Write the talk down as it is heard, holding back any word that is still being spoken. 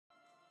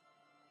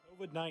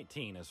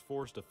COVID-19 has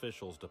forced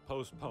officials to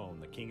postpone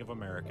the King of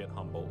America at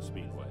Humboldt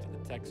Speedway.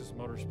 The Texas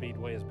Motor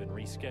Speedway has been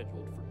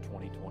rescheduled for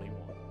 2021.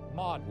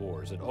 Mod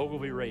Wars at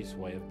Ogilvy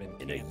Raceway have been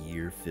canceled. In a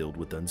year filled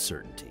with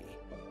uncertainty,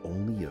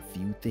 only a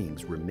few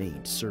things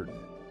remained certain.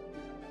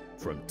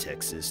 From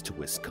Texas to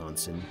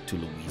Wisconsin to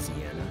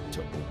Louisiana to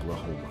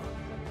Oklahoma,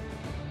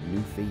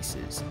 new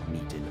faces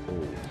meet in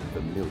old,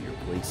 familiar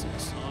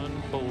places.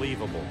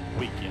 Unbelievable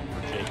weekend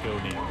for Jake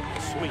O'Neill.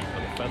 The sweep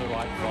of the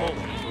Featherlight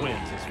Cauldron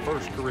wins his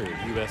first career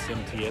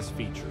USMTS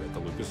feature at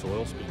the Lucas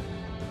Oil Speedway.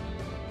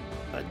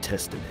 A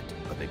testament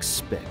of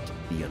expect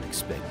the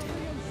unexpected.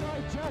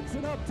 Inside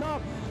Jackson up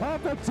top,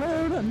 off the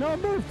turn,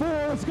 number 4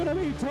 is going to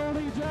be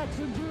Tony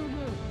Jackson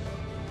Jr.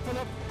 For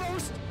the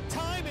first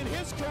time in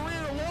his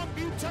career,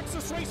 Longview,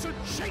 Texas racer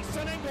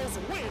Jason Engels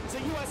wins a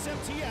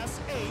USMTS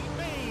A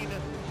main.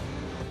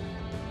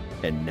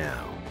 And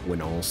now, when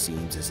all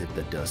seems as if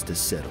the dust has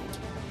settled,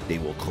 they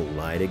will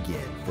collide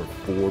again for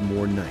 4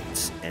 more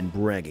nights and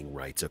bragging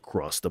rights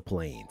across the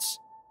plains.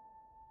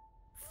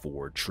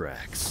 4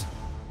 tracks,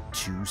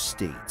 2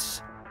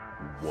 states,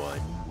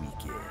 1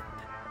 weekend.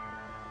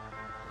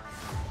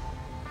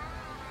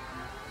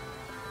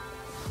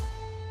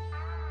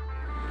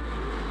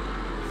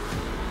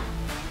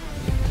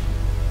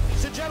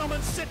 Ladies and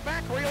gentlemen, sit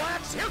back,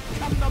 relax. Here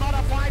come the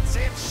Modifieds.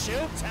 It's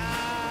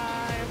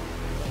showtime.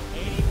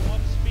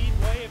 81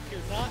 Speedway, if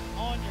you're not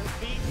on your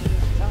feet, it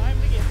is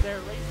time to get there,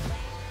 race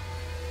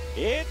fans.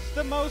 It's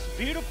the most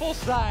beautiful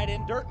sight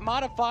in dirt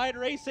modified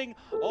racing.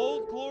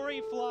 Old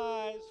Glory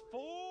flies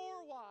 4